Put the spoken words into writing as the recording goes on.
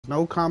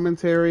No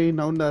commentary,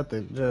 no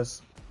nothing.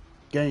 Just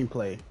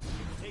gameplay.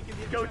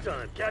 Go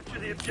time. Capture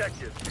the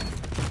objective.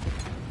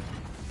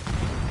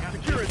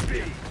 Secure it,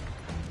 B.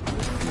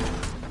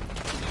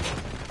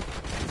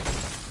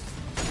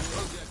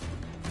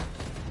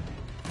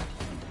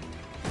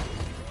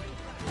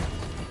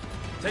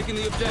 Taking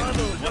the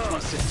objective. Bravo, What's my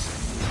six?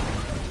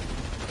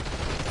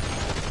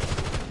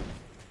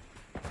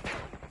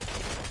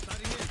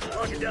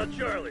 Locking down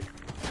Charlie.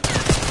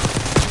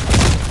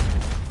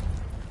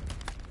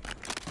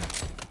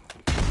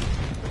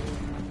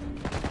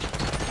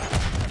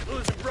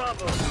 Losing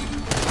Bravo.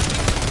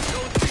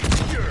 Zone C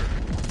secure.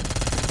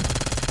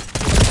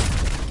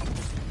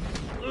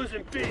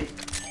 Losing B.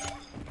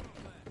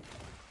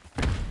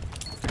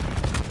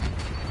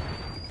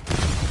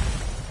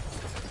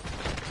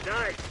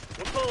 Nice.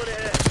 We're pulling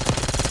ahead.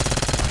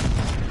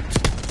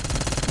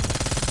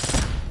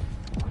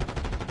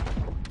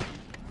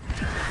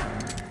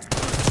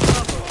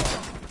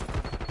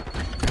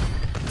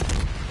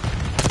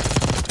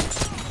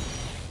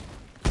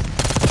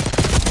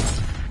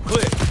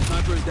 Clear.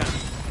 Sniper is down.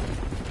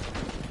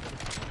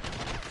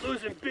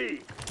 Losing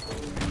B.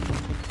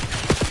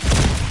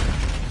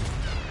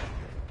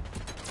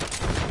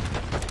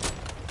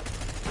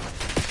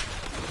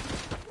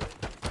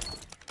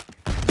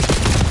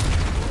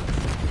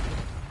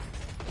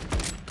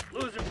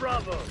 Losing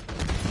Bravo.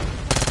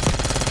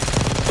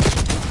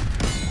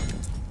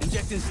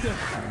 Injecting still.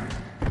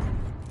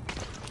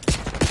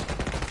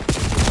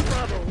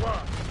 Bravo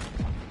locked.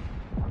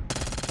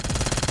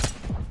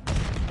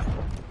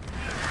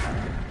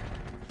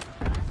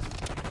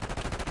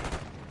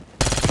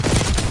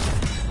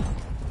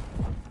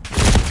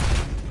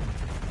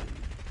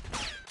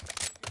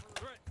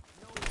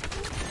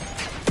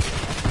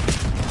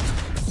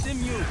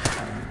 Simu.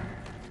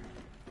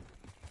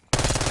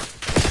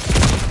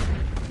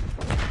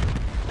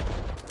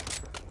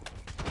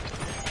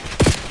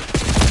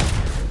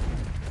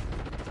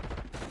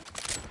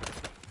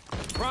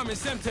 Prime and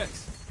Semtex.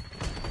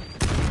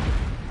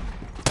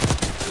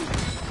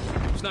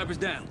 Sniper's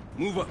down.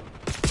 Move up.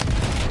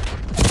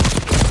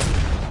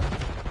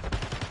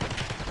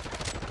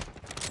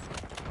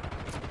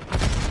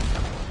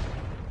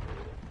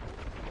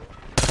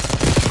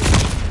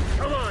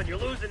 Come on, you're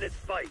losing this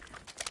fight.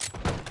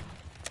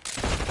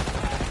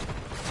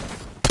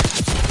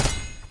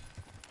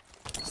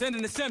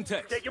 Sending the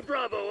Semtex. Taking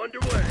Bravo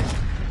underway.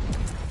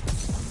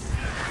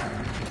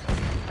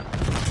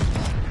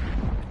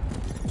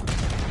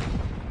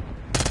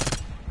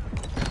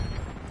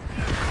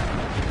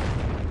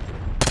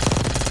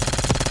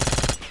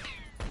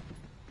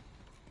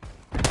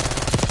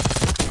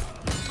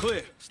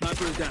 Clear.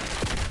 Sniper is down.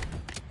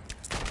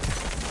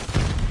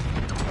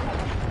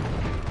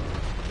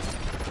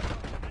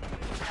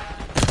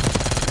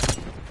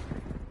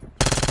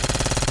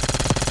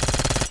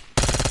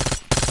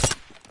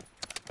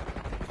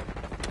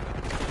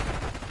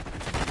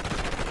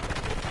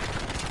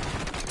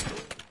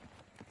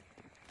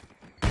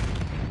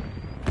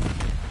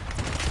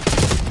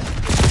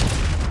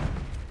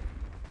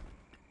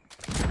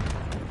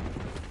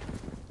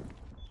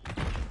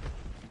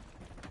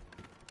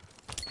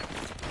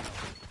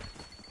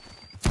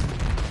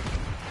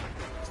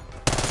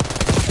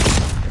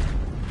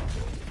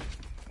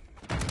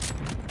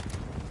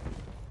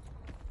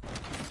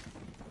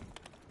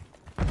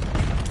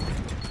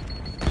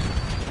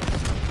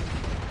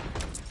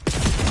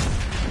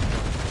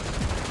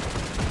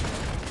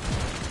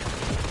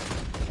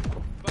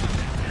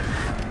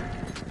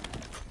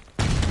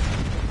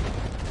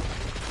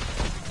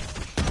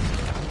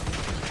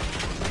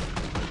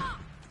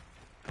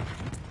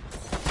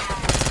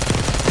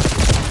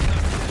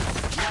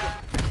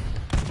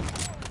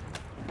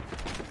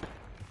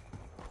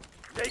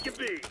 Taking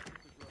B.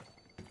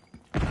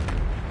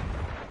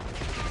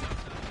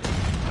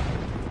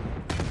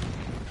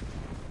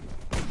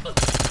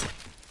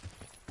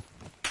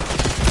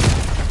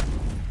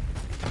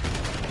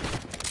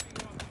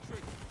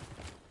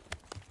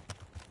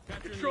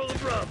 Controlling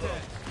Bravo.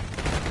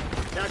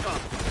 Back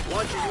off.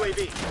 Launching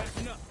UAV.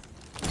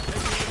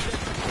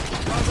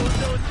 Bravo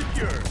zone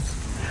secure.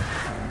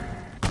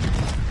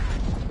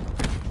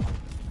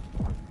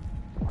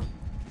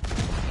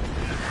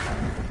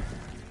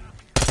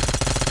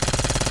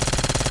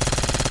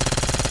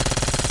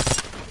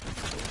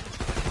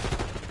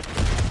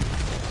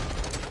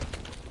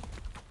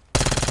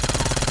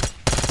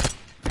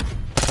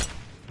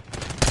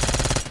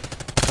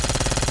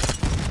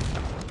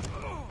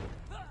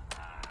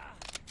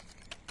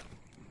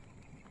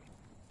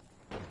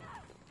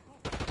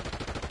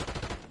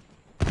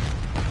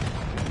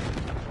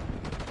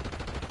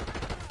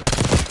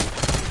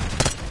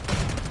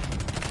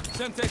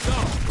 Semtex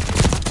on.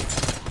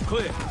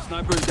 Clear.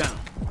 Sniper is down.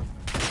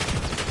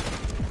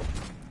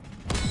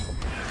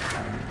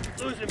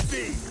 Losing B.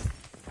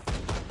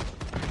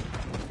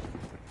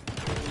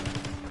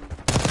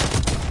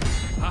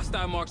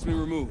 Hostile marksman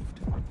removed.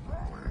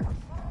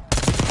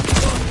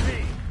 Lost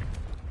B.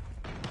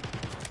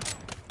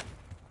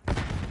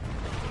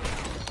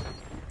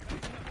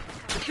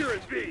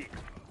 Securing B.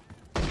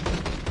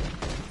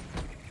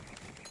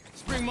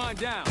 Spring mine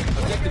down.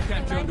 Objective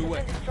capture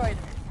underway. Destroyed.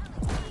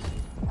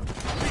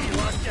 B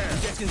locked down.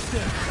 Injecting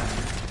stim.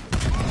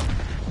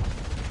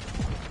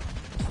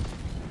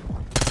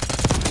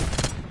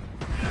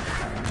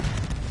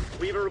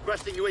 Weaver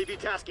requesting UAV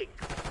tasking.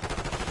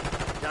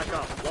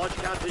 TACOM, launch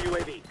counter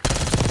UAV.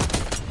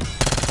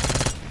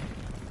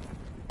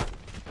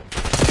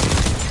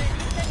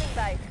 Standing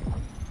by.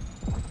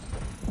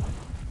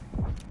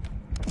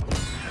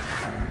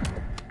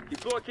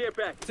 Deploy care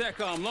pack.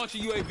 TACOM, launch a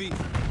UAV.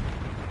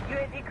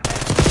 UAV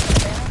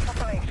commencing surveillance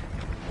operation.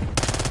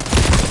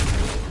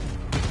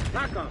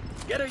 TACOM,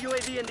 get a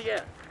UAV in the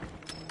air.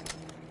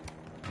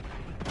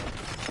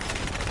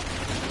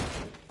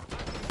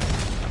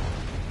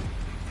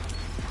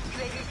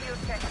 UAV field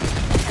check.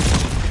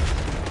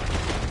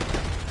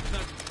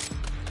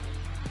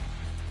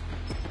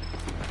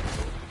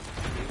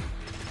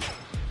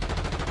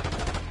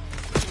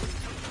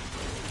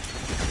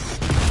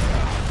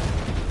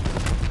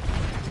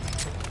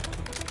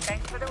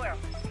 Thanks for the work.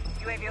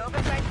 UAV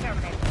oversight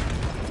terminated.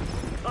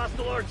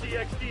 Hostile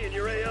RTXD in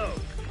your AO.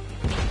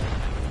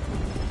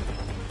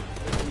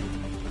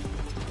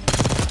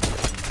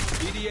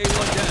 BDA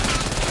one down.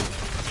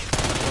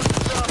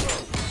 Bravo.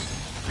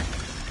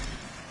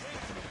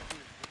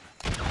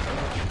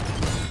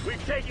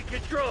 We've taken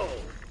control.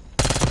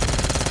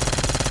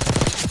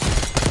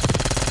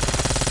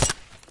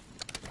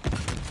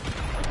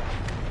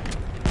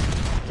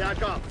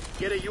 TACOM,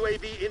 get a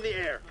UAV in the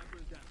air.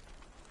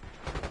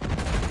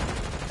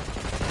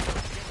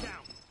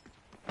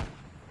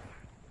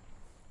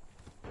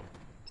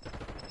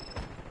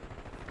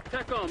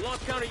 TACOM,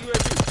 launch counter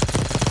UAV.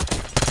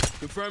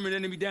 Confirming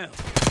enemy down.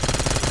 UAV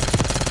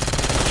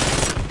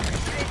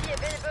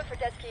available for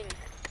tasking.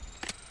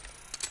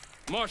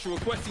 Marshal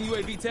requesting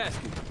UAV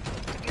tasking.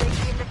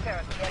 UAV in the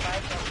turret. Nearby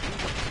zone.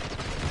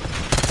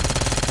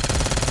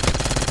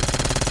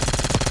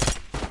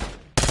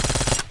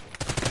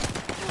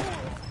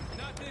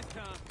 Not this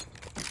time.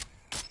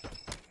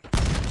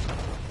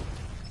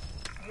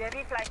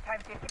 UAV flight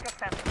time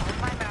 50%. On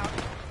my mark.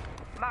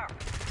 Mark.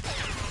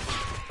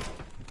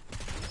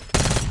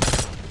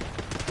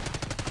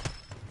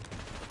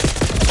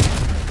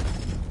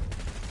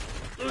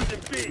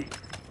 Losing B.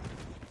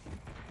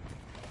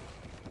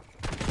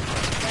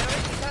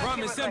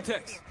 Ramen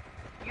Semtex.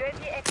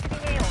 UAV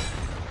exiting AO.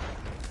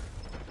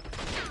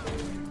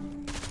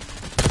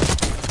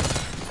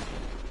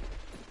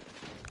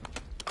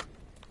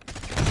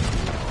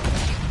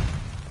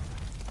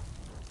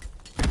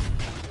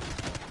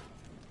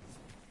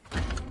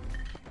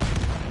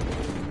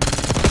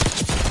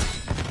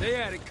 They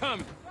had it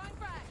coming.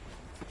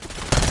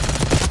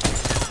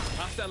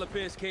 Hostile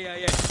appears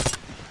KIA.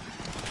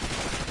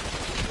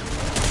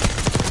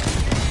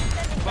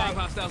 5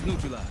 hostiles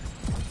neutralized.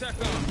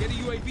 TACOM, get a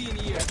UAV in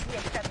the air. UAV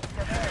accepting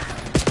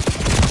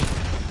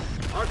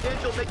surveillance.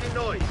 Archangel making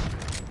noise.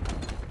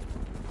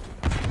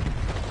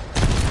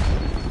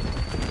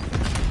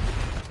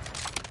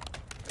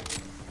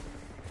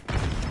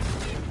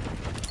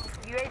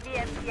 UAV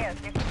MTL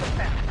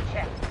 50%.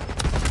 Check.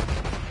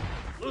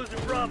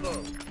 Losing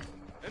Bravo.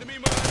 Enemy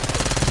mine.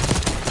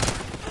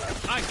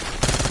 Ice.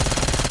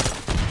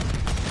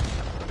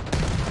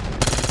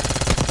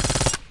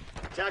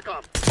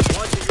 TACOM,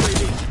 launch a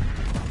UAV.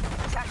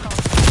 TACOM.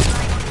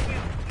 Flying on you.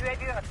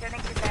 UAV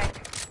returning to tank.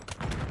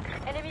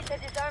 Enemies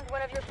have disarmed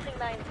one of your spring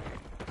mines.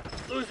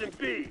 Losing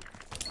B.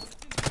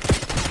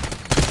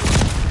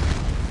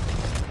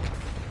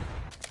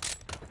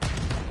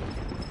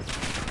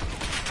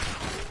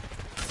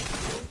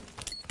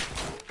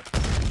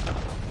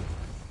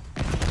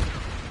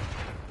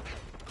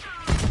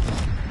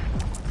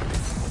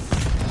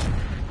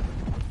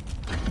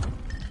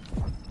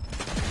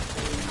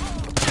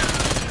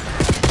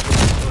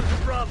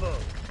 Losing Bravo.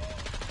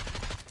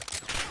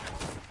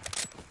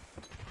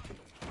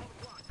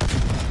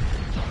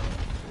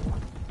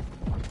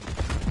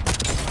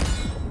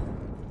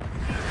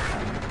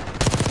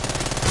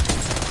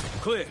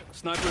 Clear.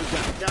 Sniper is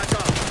down.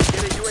 TACOM,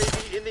 get a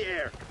UAV in the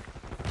air.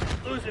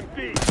 Losing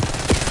B.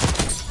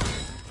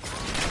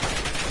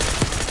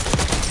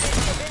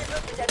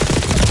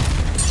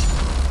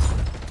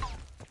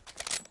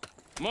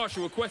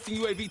 Marshal requesting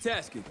UAV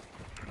tasking.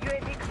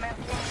 UAV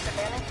commencing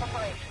surveillance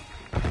operation.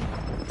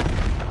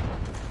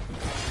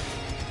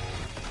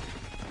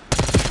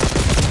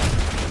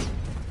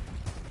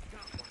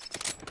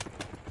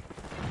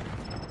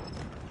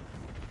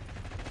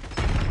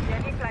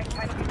 UAV flight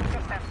time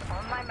 50%.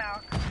 On my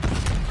mark.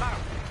 Mark.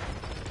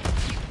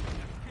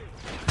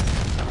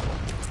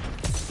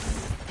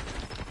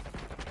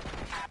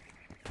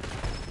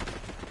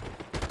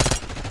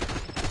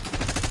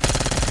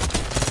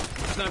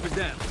 Sniper's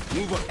down.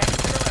 Move up. Thanks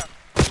for the work.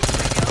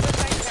 UAV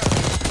oversight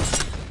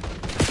terminated.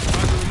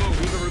 Roger remote.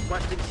 Weaver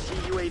requesting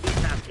CUAV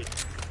tasking.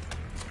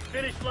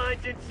 Finish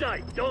line's in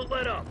sight. Don't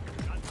let up.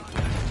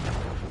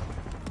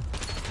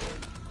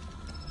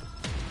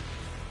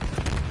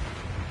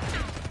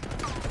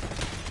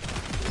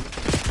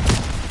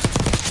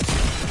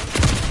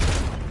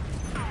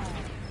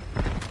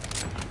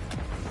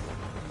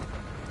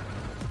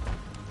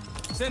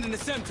 Sending the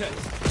Semtex.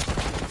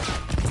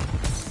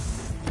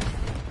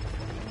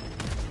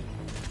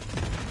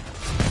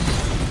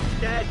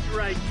 That's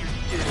right, you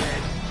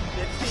shithead.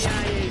 The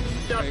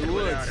CIA's nothing Hey, without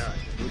Woods. us.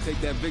 We'll take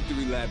that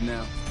victory lap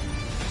now.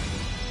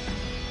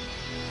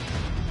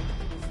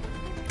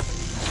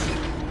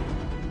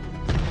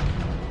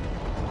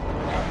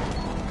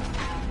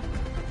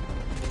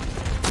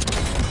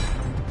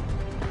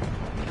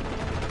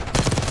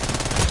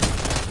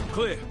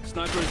 Clear.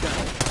 Sniper is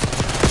down.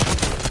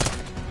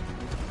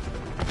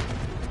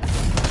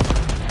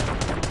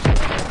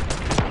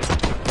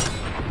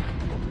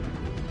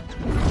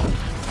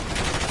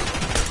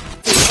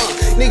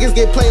 Niggas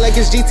get played like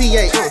it's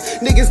GTA,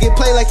 niggas get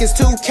played like it's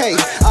 2K.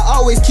 I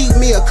always keep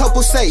me a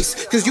couple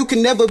safes, cause you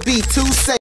can never be too safe.